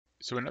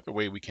So another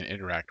way we can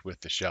interact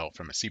with the shell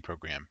from a C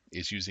program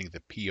is using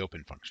the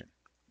popen function.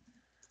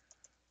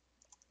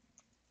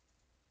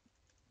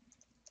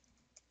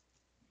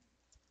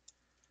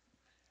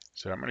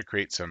 So I'm going to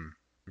create some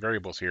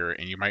variables here,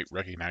 and you might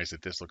recognize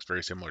that this looks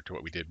very similar to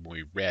what we did when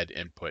we read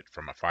input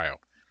from a file.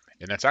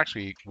 And that's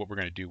actually what we're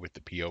going to do with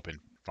the popen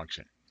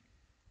function.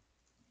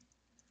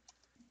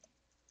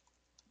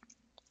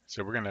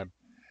 So we're going to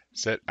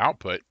set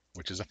output,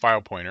 which is a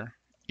file pointer,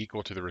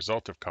 equal to the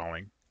result of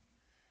calling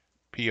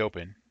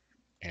popen,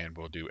 and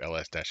we'll do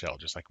ls-l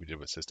just like we did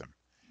with system.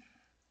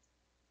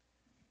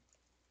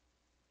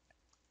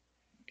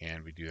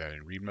 And we do that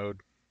in read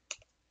mode.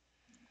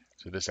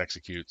 So this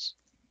executes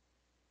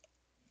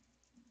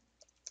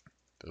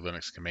the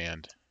Linux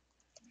command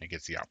and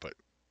gets the output.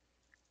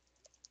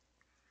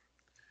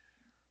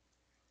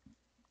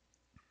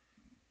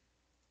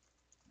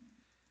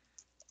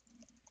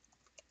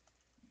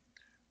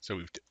 So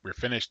we're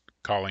finished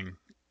calling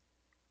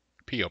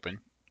popen.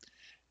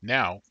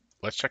 Now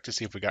let's check to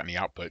see if we got any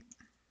output.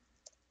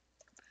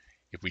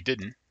 If we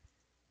didn't,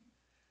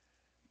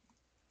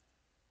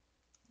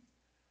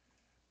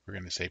 we're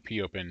going to say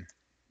popen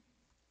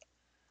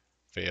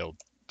failed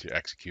to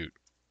execute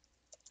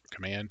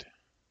command,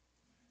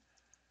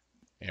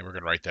 and we're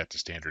going to write that to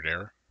standard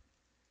error.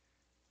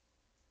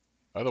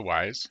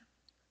 Otherwise,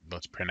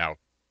 let's print out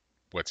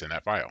what's in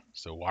that file.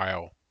 So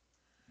while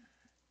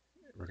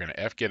we're going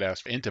to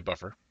fgetf into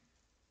buffer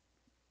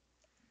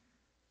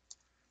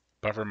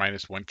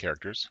minus 1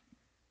 characters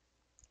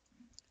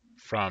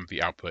from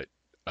the output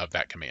of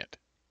that command.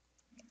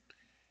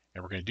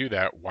 And we're going to do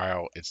that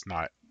while it's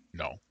not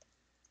null.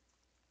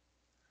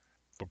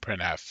 We'll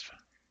printf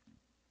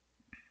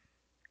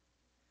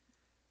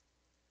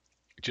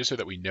just so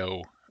that we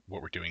know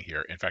what we're doing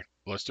here. In fact,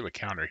 let's do a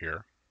counter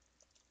here.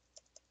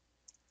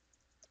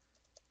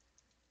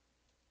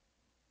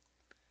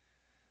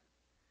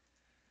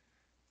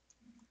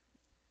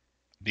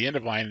 The end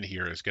of line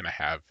here is going to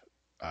have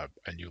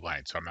a new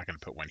line, so I'm not going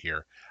to put one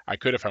here. I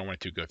could, if I wanted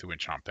to, go through and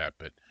chomp that,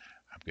 but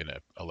I'm going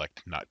to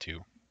elect not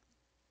to.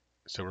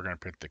 So we're going to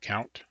print the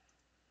count,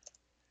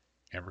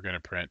 and we're going to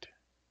print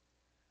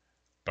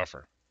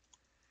buffer.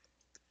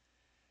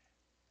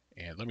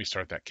 And let me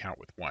start that count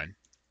with 1.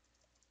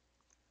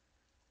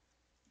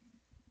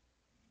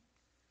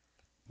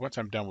 Once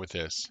I'm done with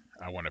this,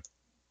 I want to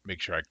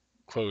make sure I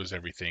close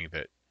everything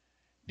that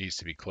needs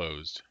to be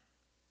closed.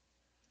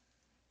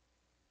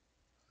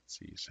 Let's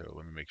see, so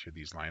let me make sure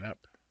these line up.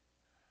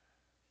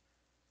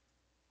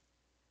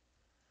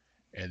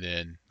 And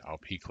then I'll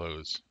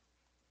pclose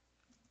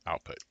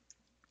output.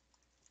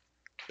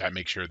 That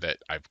makes sure that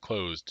I've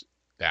closed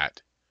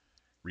that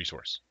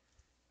resource.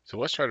 So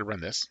let's try to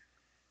run this.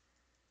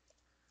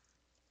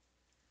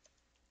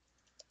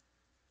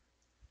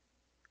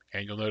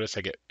 And you'll notice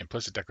I get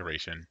implicit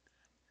declaration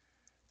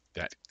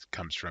that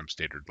comes from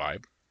standard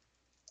lib.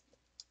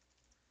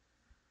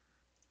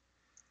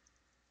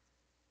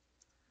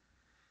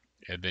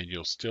 And then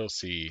you'll still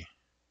see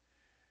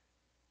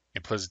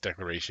implicit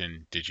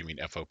declaration, did you mean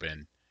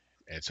fopen,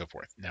 and so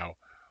forth. Now,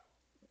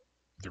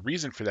 the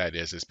reason for that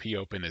is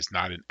popen is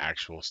not an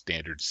actual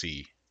standard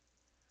C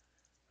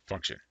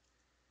function.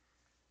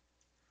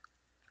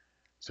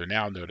 So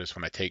now notice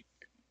when I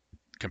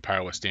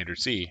compile with standard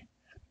C,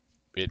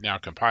 it now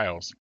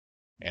compiles.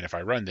 And if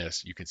I run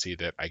this, you can see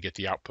that I get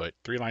the output,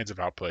 3 lines of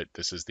output.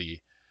 This is the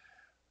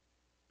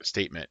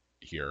statement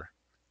here.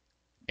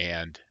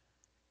 And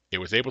it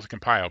was able to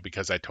compile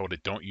because I told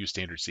it don't use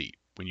standard C.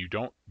 When you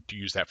don't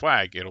use that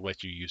flag, it'll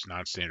let you use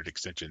non-standard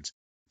extensions.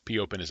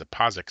 popen is a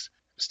POSIX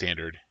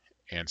standard,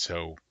 and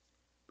so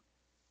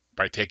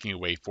by taking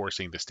away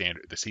forcing the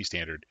C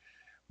standard,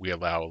 we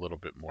allow a little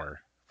bit more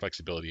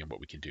flexibility in what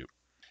we can do.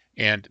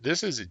 And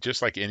this is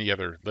just like any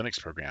other Linux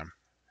program.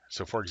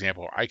 So for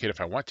example, I could,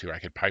 if I want to, I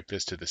could pipe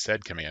this to the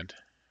sed command,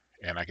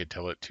 and I could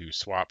tell it to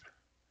swap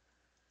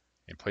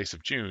in place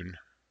of June,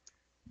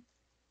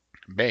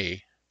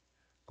 May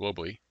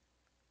globally,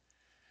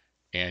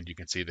 and you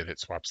can see that it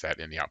swaps that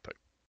in the output.